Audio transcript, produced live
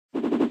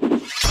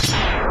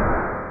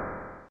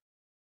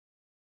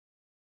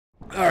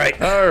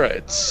Alright.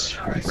 Alright.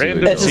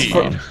 Random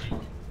seed.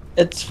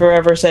 It's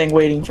forever saying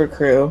waiting for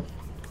crew.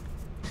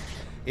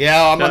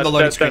 Yeah, I'm on the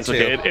loading screen too.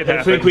 Okay. It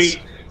happens.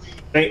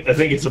 I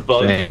think it's a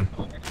bug. Same.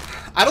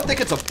 I don't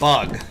think it's a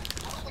bug.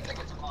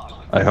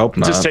 I hope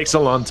not. It just takes a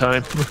long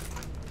time.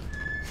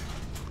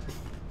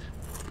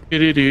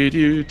 I'm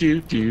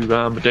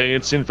a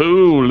dancing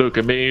fool. Look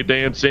at me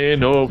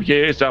dancing. Oh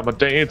yes, I'm a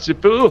dancing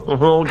fool.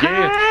 Oh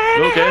yeah,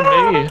 look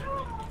at me.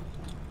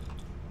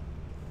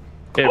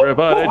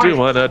 Everybody do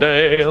wanna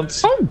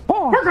dance. Oh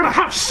boy, we're gonna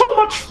have so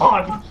much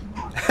fun.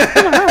 We're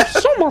gonna have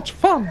so much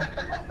fun.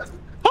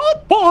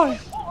 Oh boy.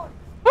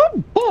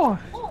 Oh boy.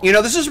 You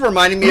know, this is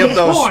reminding me of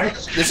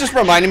those. This is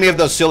reminding me of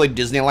those silly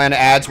Disneyland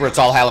ads where it's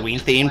all Halloween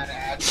themed.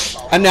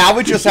 And now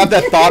we just have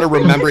that thought of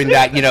remembering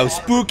that, you know,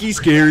 spooky,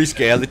 scary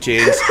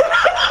skeletons.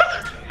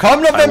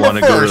 Come November 1st. I want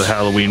to go to the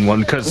Halloween one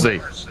because they.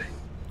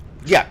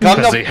 Yeah,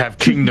 because they have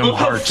Kingdom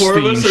Hearts Four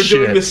of us themed are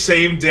doing shit. the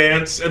same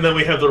dance, and then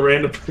we have the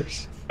random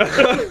person.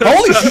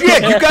 Holy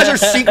shit! You guys are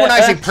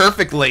synchronizing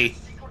perfectly.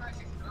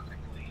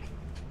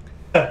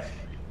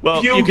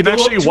 Well, you can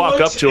actually walk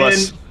up to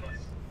us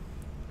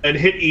and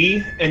hit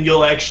E, and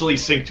you'll actually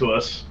sync to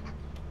us.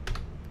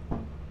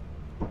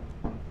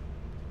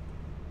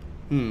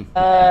 Give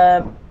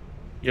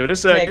it a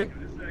second.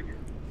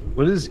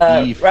 What is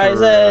E for?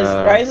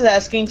 Rise is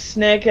asking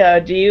Snick,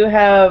 do you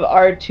have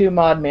R2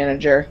 mod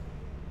manager?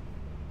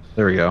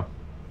 There we go.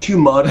 R2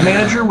 mod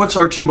manager? What's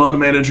R2 mod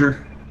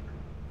manager?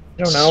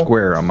 I don't know.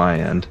 Square on my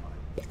end.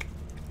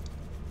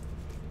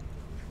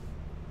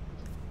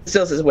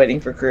 Still says waiting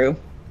for crew.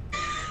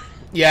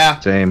 Yeah.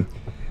 Same.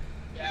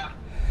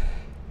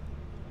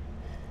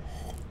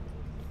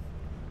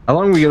 How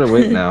long are we gonna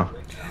wait now?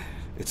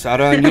 It's not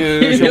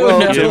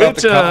unusual to Give love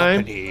it the time.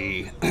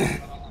 company.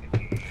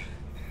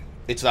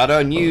 It's not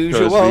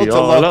unusual to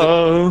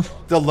love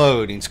the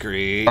loading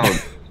screen. Oh.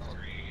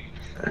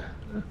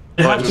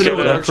 I have to know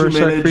what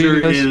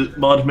R2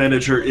 mod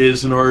manager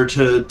is in order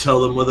to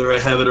tell them whether I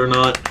have it or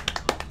not.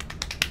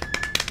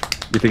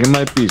 You think it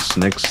might be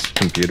Snick's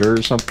computer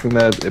or something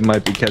that it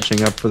might be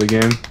catching up for the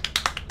game?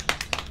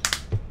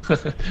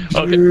 Okay.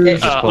 I'm doing the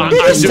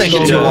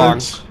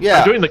Yeah.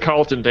 I'm doing the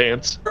Carlton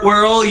dance.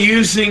 We're all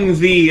using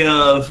the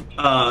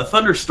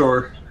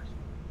Thunderstore.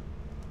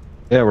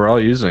 Yeah, we're all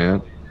using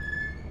it.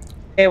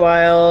 Hey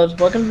Wild,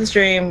 welcome to the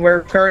stream.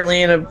 We're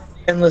currently in an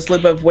endless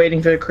loop of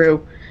waiting for the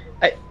crew.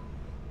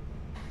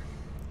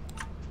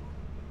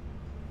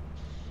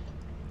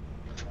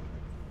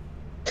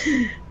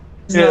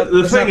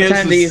 The thing is,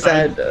 time to use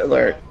that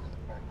alert.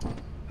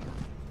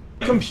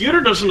 The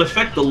computer doesn't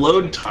affect the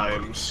load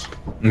times.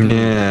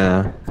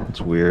 Yeah,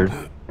 it's weird.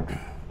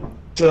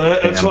 So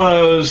that's why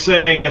I was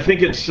saying I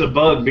think it's a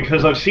bug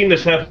because I've seen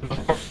this happen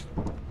before.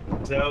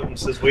 It's out and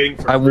says waiting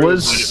for crew,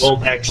 but it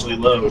won't actually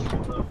load.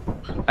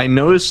 I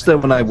noticed that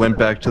when I went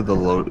back to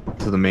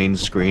the main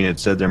screen, it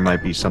said there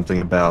might be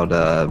something about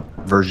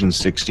version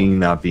 16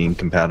 not being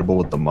compatible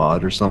with the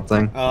mod or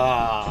something.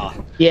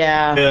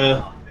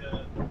 Yeah.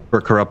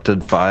 For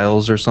corrupted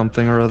files or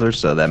something or other,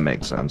 so that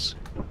makes sense.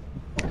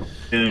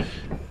 Yeah.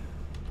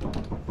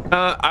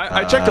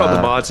 I checked all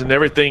the mods and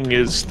everything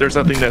is. There's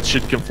nothing that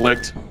should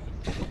conflict.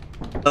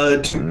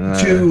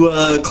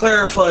 To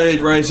clarify,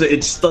 Ryza,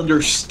 it's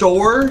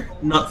Thunderstore,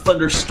 not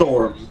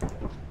Thunderstorm.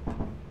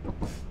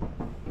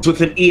 It's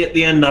with an E at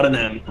the end, not an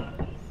M.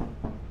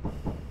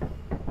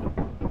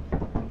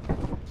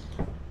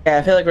 Yeah,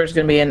 I feel like we're just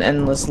gonna be an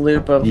endless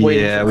loop of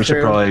waiting. Yeah, we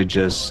should probably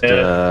just. All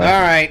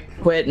right.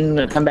 Quit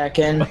and come back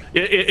in.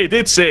 It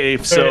did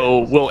save, so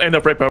we'll end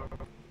up right back.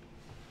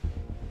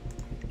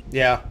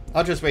 Yeah,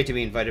 I'll just wait to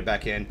be invited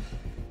back in.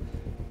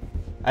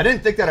 I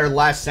didn't think that our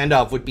last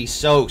send-off would be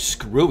so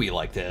screwy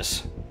like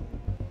this.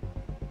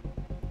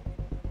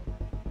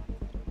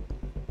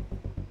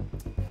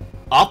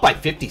 Off by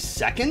 50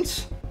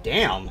 seconds?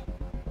 Damn.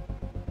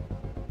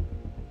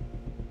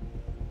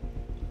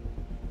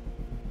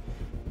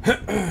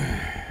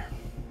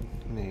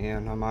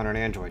 Man, I'm on an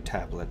Android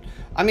tablet.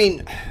 I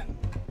mean...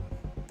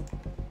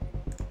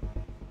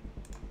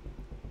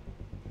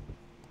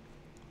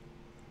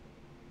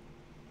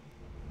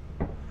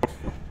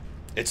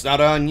 It's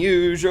not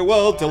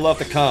unusual to love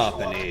the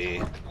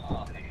company.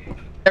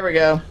 There we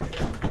go.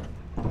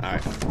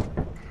 Alright.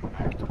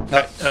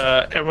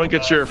 Everyone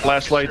gets your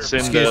flashlights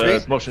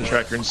and motion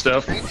tracker and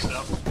stuff.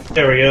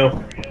 There we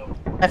go.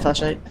 My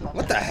flashlight.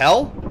 What the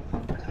hell?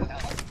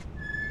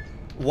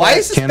 Why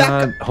is this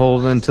cannot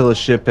hold until a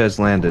ship has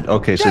landed?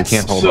 Okay, so you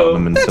can't hold on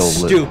them until. That's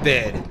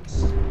stupid.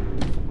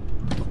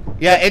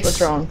 Yeah, it's.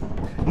 What's wrong?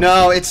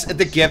 No, it's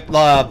the gift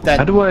that.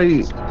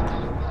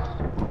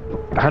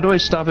 How do I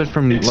stop it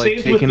from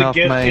like taking off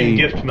my in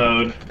gift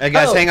mode? Hey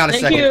guys, hang on a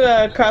second.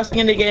 Thank you, crossing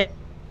into game.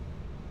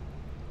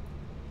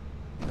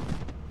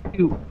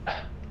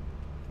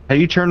 How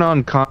you turn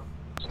on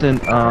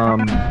constant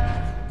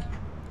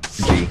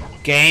G?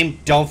 Game,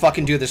 don't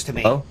fucking do this to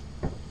me. Oh.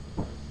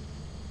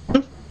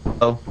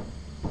 Oh.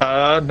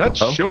 Not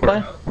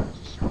sure.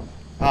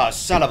 Oh,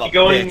 son of a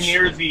Going bitch.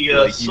 near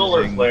the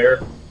solar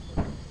flare.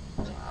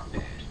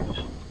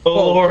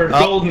 Oh Lord,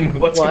 Golden,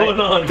 what's going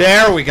on?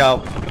 There we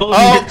go.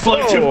 Golden, you're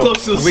flying too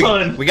close to the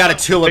sun. We got a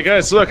tulip. Hey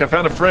guys, look, I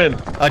found a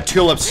friend. A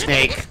tulip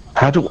snake.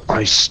 How do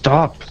I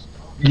stop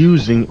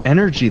using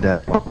energy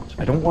that much?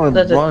 I don't want to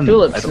That's run. a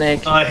tulip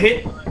snake.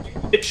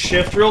 Hit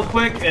shift real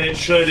quick, and it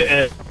should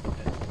end.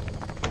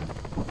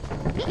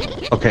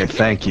 Okay,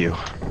 thank you.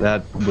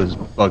 That was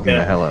bugging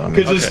the hell out of me.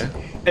 Because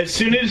as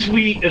soon as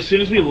we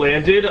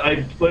landed,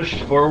 I pushed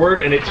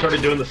forward, and it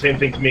started doing the same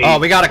thing to me. Oh,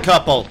 we got a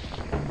couple.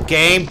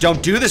 Game,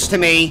 don't do this to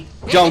me.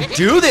 Don't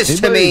do this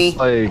to me.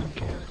 Like,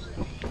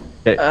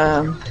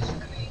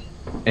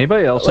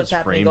 anybody else's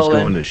frames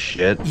going to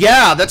shit?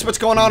 Yeah, that's what's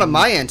going on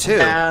my end too.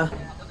 Yeah.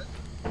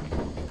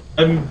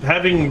 I'm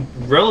having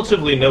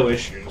relatively no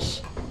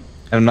issues.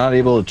 I'm not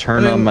able to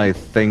turn on my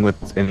thing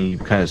with any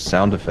kind of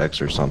sound effects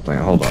or something.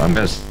 Hold on, I'm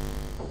gonna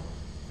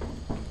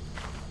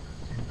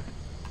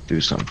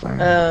do something.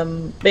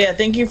 But yeah,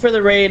 thank you for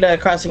the raid,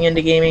 Crossing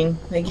Into Gaming.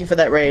 Thank you for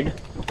that raid.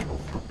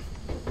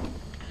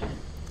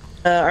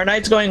 Our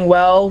night's going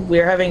well.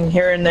 We're having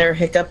here and there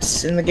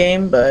hiccups in the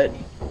game, but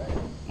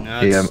no,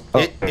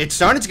 it's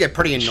starting to get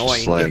pretty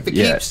annoying. Like, if it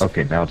keeps,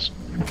 okay, now it's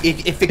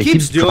if it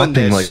keeps doing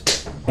this,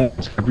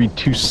 like every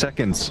 2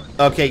 seconds.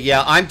 Okay,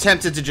 yeah, I'm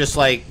tempted to just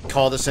like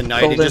call this a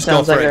night Golden and just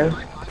go for it. All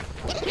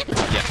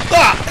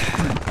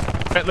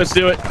right, let's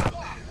do it.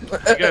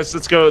 You guys,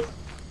 let's go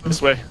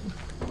this way.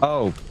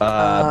 Oh,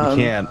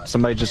 we can't.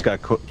 Somebody just got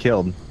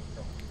killed.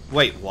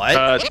 Wait,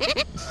 what?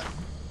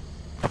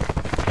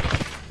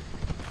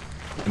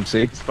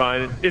 MC? It's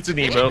fine. It's an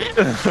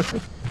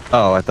emote.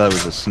 Oh, I thought it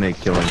was a snake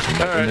killing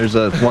somebody. Right. There's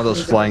one of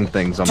those flying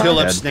things on my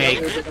Tulip head.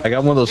 snake. I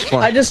got one of those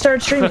flying. I just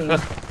started streaming.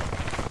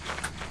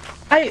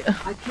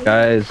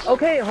 Guys.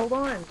 Okay, hold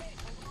on.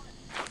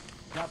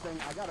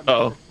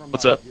 Uh-oh.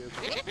 What's up?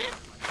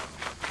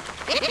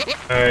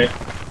 Alright.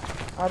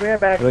 I'll be right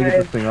back, How do I get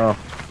guys. this thing off?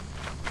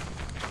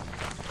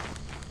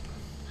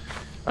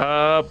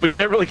 We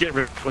can't really get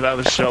rid without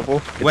a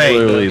shovel. Wait.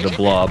 Literally the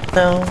blob.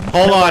 No.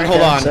 Hold on,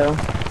 hold on. So.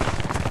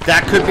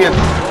 That could be a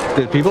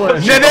Dude, people are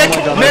Mimic! Oh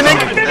my God, Mimic!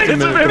 That's a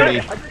mimic for me.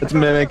 It's a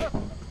mimic.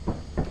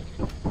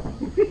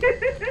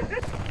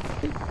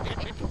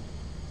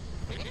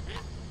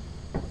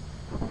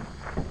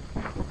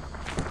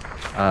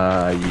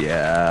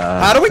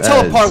 Yeah. How do we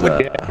tell apart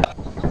with?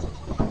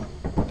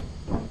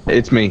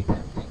 It's me.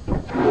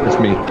 It's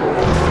me.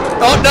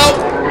 Oh no!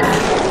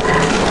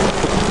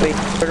 Wait,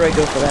 where do I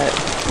go for that?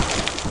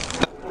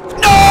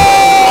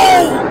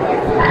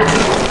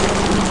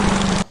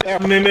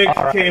 Mimic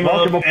came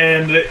up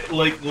and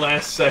like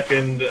last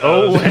second. I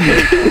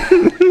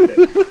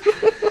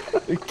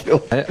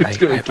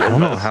don't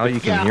know how you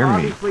can hear me.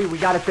 Obviously, we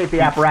gotta save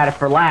the apparatus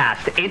for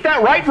last. Ain't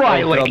that right,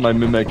 Riley? Oh, my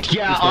mimic.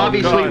 Yeah,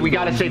 obviously, we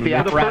gotta save the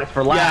apparatus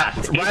for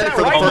last. Ain't that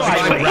right,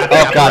 Riley?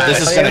 Oh god,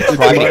 this is gonna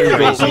try me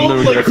crazy.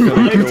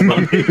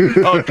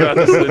 Oh god,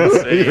 this is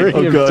insane.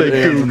 Oh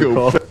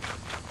god,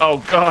 Oh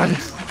god.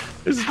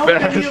 This is How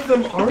bad. many of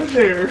them are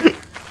there?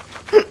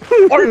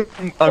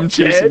 I'm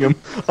chasing him.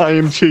 I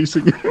am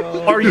chasing him.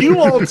 Are you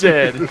all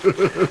dead?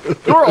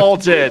 You're all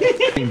dead.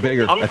 Getting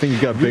bigger. I think he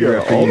got bigger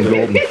after eating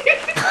golden.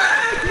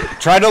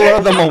 Try to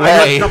lure them I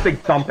heard away. something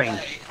thumping.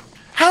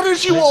 How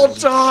did you all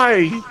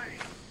die?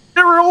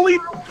 There were only...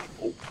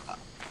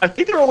 I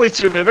think there were only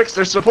 2 mimics.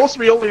 There's supposed to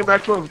be only a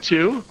maximum of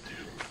 2.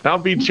 Now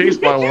I'm being chased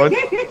by one.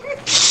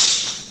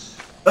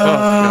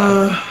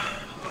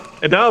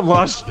 And now I'm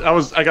lost.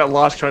 I got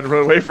lost trying to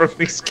run away from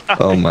these guys.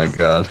 Oh my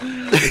god.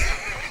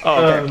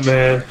 Oh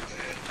man.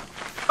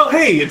 Oh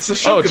hey, it's the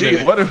show. Oh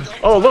gee, what?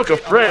 Oh look, a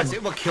friend.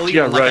 It will kill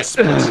you in like right. a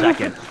split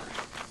second.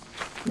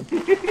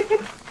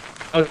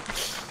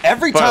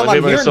 Every Fine, time I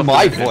I'm made hearing myself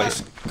my do it.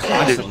 voice,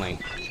 constantly.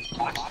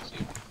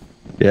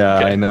 Yeah,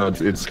 Okay. I know.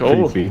 It's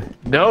Go. creepy.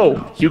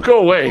 No, you go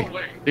away.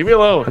 Leave me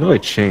alone. How do I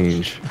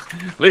change?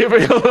 Leave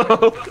me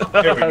alone.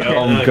 There we go.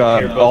 Oh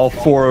god, all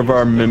 4 of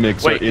our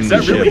mimics Wait, are in is the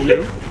that really ship.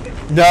 you?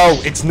 No,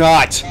 it's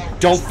not.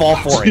 Don't fall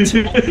for it.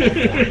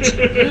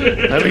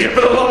 Let me get it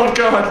alone,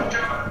 God.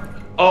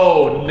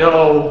 Oh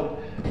no.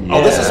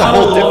 Oh, this is a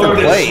whole different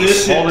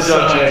place. All the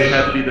dungeons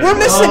have to be there. We're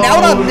missing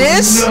out on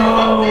this.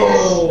 No.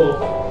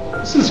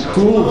 This is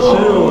cool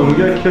too, and we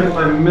got killed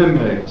by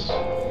mimics.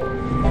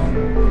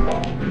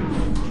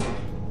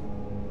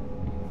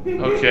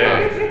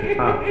 Okay.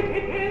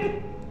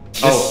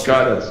 Oh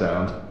god, That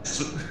sound.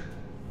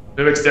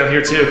 Mimics down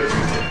here too.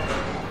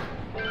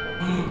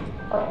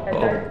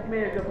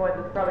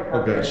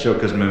 Oh god,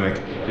 Shoka's mimic.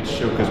 It's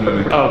Shoka's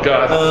mimic. Oh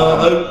god.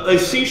 I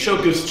see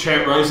Shoka's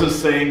chat Rises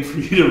saying for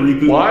you to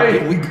reboot. Why?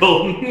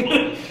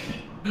 Golden.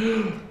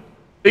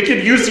 They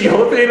can use the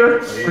elevator?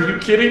 Are you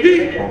kidding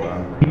me? Hold on.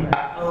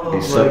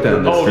 He slipped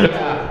down the Oh street. no.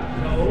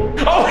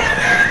 Oh!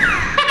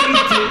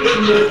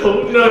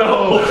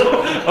 No.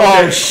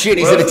 Oh shit,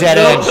 he's at a dead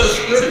end.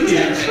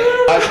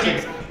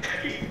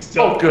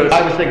 Oh good.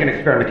 I was thinking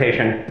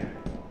experimentation.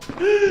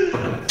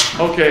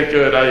 Okay,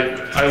 good.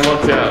 I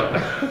lucked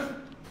out.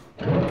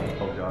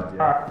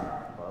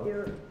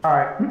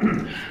 Alright.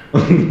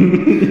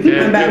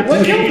 Yeah,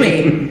 What killed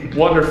me?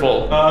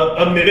 Wonderful.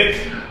 A mimic,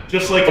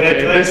 just like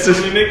Okay, an this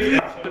is-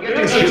 mimic.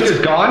 This is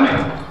gone?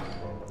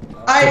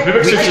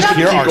 Mimics We just just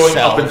hear keep going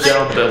up and ourselves.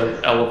 down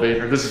the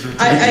elevator. This is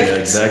ridiculous. Yeah,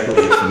 exactly.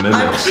 It's the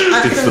mimics.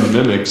 It's the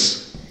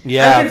mimics.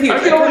 Yeah. I'm confused. I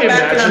can only come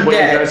back and imagine I'm what you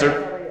dead. guys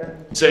are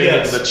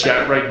saying in the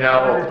chat right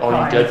now, all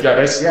you dead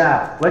guys.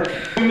 Yeah. Let's.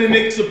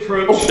 Mimics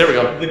approach There we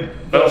go.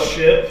 the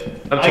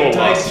ship. I'm I total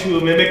died loss. to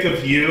a mimic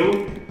of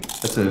you,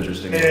 That's an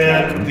interesting.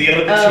 and the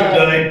other two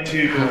died to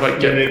I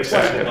get it. mimics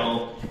as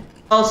well.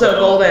 Also,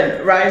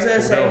 Golden, Ryza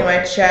is saying in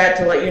my chat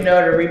to let you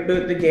know to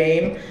reboot the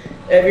game.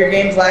 If your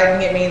game's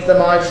lagging, it means the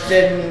mods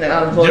didn't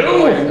fully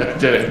go in.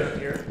 Did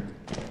it.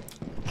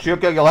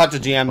 Shuka, you'll have to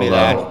DM me Hold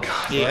that. on.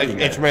 Yeah,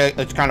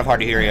 it's kind of hard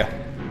to hear you.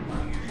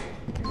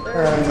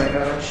 Oh my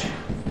gosh.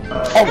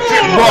 Oh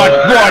shit!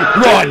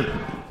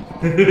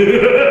 Run! Did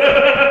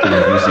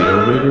you use the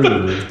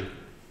elevator?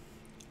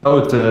 Oh,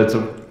 it's a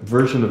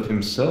version of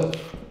himself.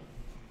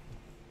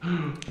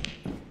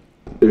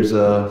 There's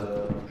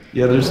a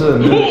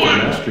mimic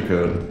master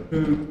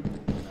code.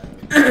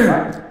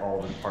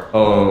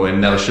 Oh, and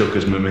now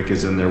Shoka's mimic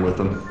is in there with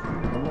him.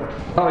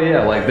 Oh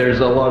yeah, like there's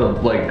a lot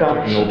of like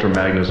fucking Ultra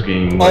Magnus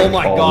getting like, Oh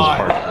my all God.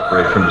 his parts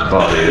right from his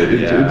body.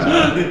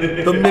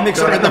 It's, The mimics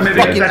are in the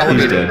fucking he's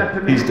elevator.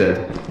 dead. He's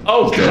dead.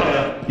 Oh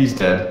god. He's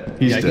dead.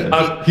 He's Yeah,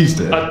 dead. He's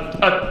dead.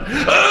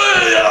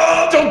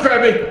 Don't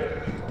grab me.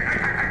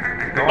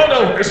 Oh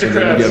no, Mr. And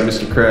then we got Krabs.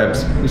 Mr.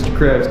 Krabs. Mr.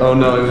 Krabs. Oh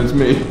no, it's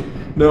me.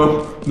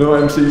 No,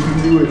 MC, you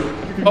can do it.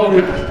 Oh,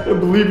 I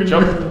believe in you.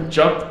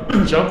 jump.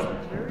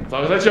 As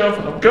long as I jump,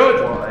 I'm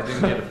good. Well, I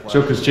didn't get a flash.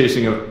 Shoka's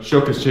chasing him.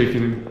 Shoka's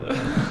chasing him.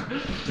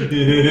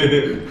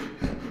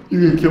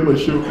 You're gonna kill my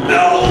Shoka.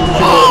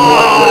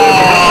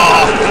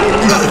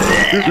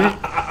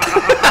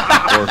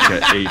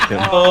 Orca ate him.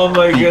 Oh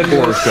my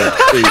goodness. Orca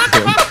ate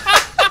him.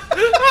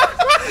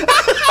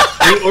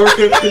 The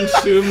orca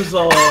consumes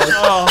all.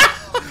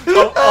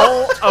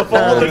 Of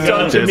all the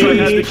dungeons I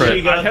had to Prep.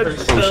 get, I had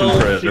Ocean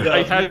predator.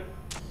 I had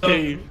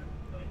cave.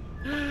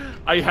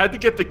 I had to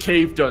get the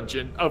cave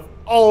dungeon of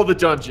all the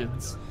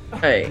dungeons.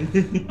 Hey.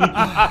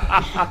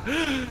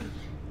 I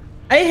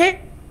hate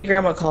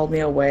Grandma called me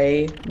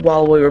away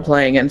while we were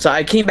playing, and so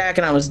I came back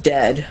and I was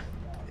dead.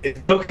 It's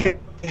okay.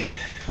 It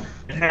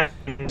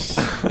happens.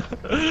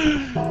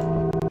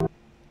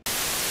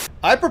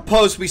 I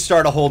propose we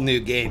start a whole new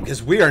game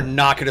because we are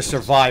not going to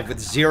survive with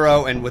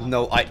zero and with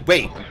no.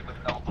 Wait,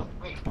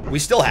 we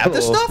still have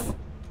this stuff?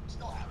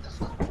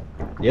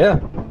 Yeah.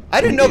 I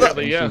didn't know that.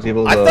 Yeah.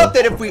 I thought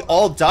that if we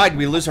all died,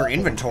 we lose our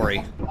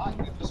inventory.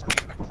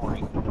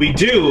 We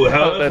do,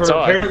 however, that's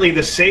odd. apparently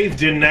the save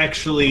didn't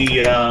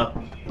actually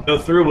go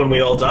through when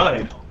we all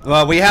died.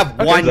 Well, we have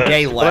one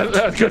day left.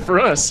 That's good for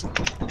us.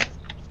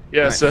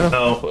 Yeah, so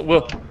No.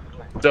 well,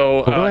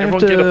 so do I have everyone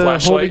get a to hold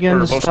flashlight again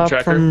or a to motion stop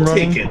tracker. from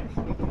running? Take it.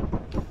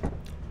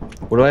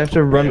 What do I have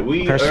to run? Yeah,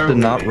 we press are to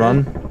not ready.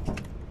 run?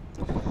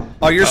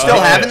 Oh, you're still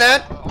having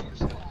that?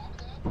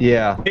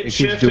 Yeah, it Hit keeps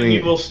shift and doing you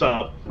it. will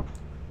stop.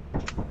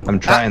 I'm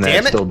trying that, damn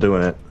it's it. still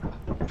doing it.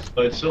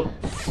 But it still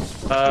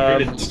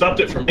it stopped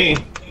it for me.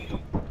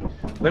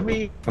 Let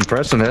me. I'm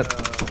pressing it.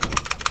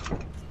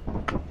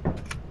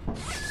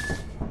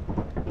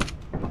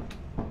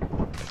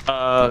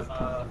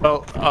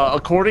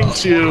 According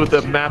to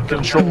the map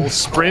control,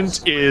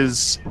 sprint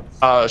is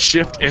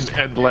shift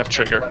and left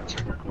trigger.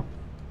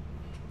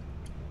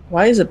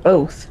 Why is it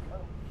both?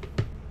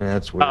 Yeah,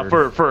 that's weird.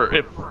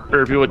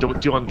 If you would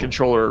do on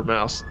controller or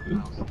mouse.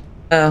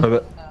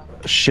 Oh.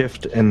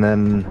 Shift and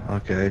then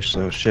okay,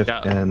 so shift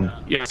Yeah. and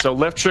Yeah, so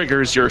left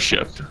trigger is your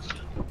shift.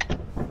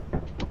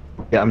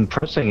 yeah, I'm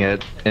pressing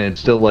it and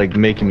it's still like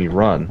making me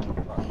run.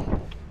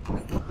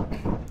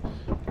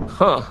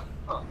 Huh.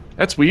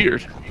 That's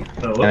weird.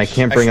 Oh, And I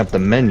can't bring up the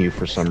menu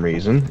for some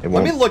reason. It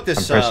won't. me look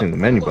this I'm pressing up. the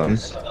menu button.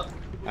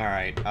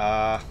 Alright,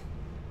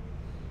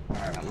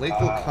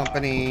 Lethal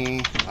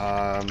Company,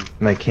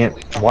 And I can't.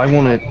 Why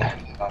won't it?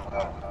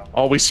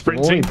 Always It will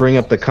only sprinting. bring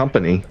up the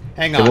company.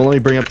 hang It will on, only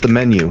bring up the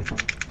menu.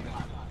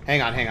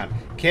 hang on.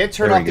 Can't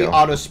turn There off we the go.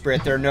 auto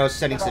sprint, there are no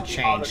settings to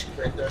change.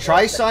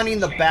 Try assigning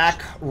the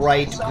back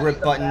right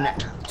grip button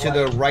to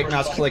the right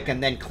mouse click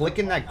and then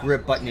clicking that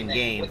grip button in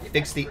game.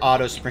 Fix the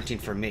auto sprinting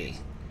for me.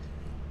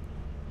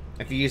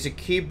 If you use a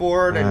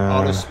keyboard and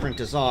auto sprint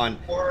is on,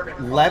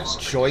 left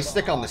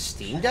joystick on the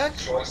Steam Deck?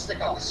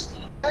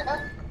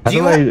 How Do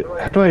you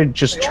how do I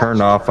just turn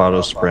off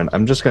auto sprint?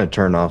 I'm just gonna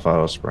turn off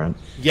auto sprint.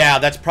 Yeah,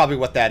 that's probably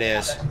what that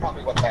is.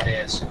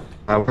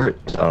 Where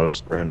is auto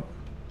sprint?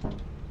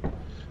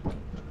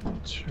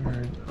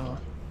 Turn off.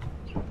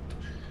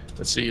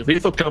 Let's see.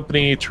 Lethal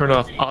Company, turn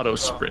off auto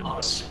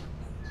sprint.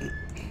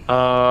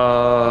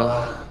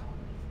 I'm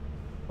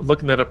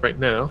looking that up right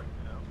now.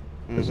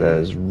 Because that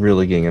is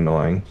really getting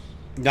annoying.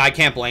 No, I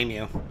can't blame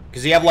you.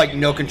 Because you have, like,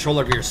 no control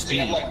over your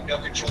speed.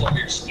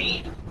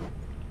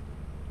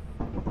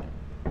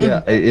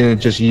 Yeah, and it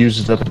just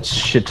uses up a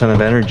shit ton of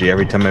energy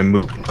every time I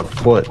move a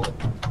foot.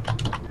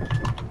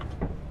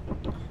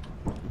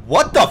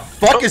 What the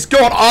fuck is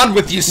going on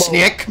with you,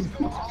 Snick?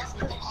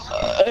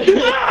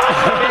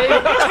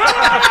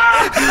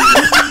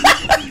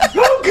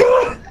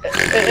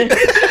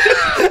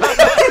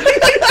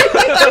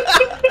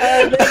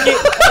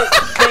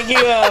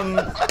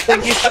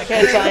 Thank you,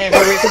 Fuckhead Science,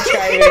 for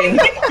recontriving.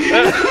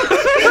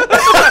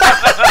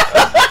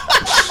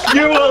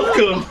 You're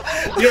welcome.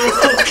 You're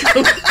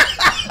welcome.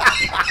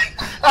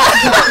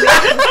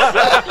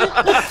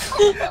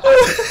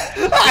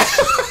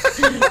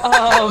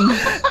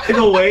 In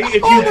a way,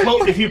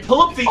 if you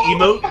pull up the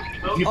emote,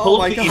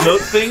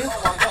 thing,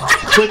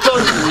 click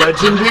on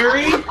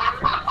legendary.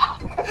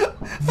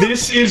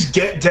 This is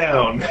get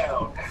down.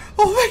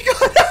 Oh my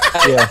god.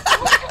 Yeah.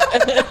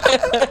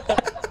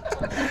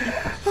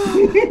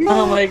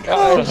 Oh my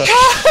gosh.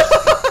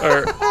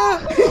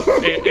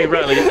 Hey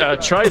Riley,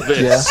 try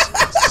this. Yeah.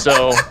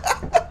 So,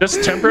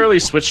 just temporarily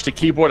switch to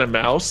keyboard and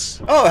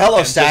mouse. Oh, hello,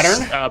 and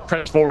Saturn. Just,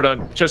 press forward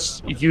on.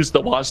 Just use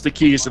the WASD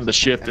keys and the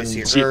shift and see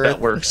if that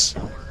works.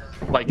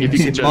 Like if you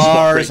can just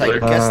Mars, I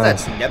guess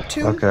that's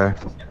Neptune. Okay.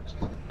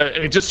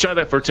 Just try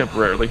that for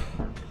temporarily,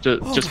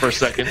 just for a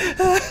second.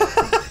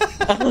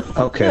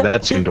 Okay,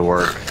 that seemed to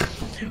work.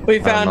 We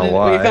found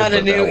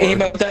a new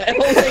emote that. Oh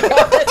my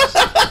god.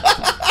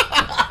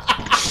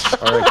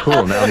 All right,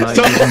 cool. Now I'm not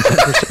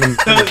using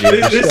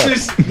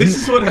 10%. This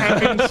is what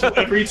happens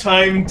every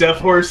time Death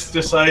Horse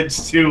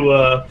decides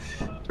to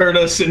turn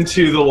us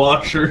into the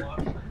washer.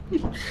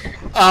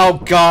 Oh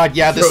god,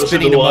 yeah, the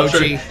spinning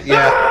emoji.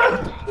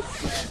 Yeah.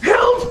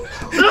 Help!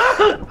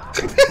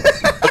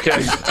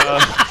 Okay.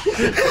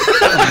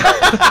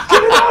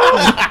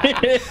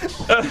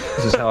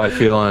 This is how I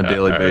feel on a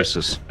daily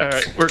basis. All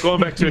right, we're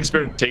going back to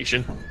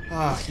experimentation.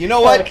 You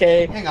know what?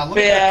 Okay. Hang on, look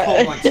at that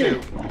cold one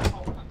too.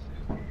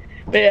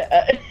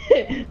 Yeah,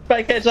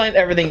 Fuckhead Science,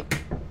 everything.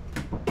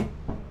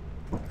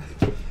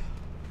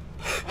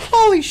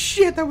 Holy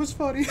shit, that was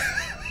funny.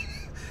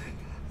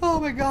 Oh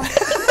my god.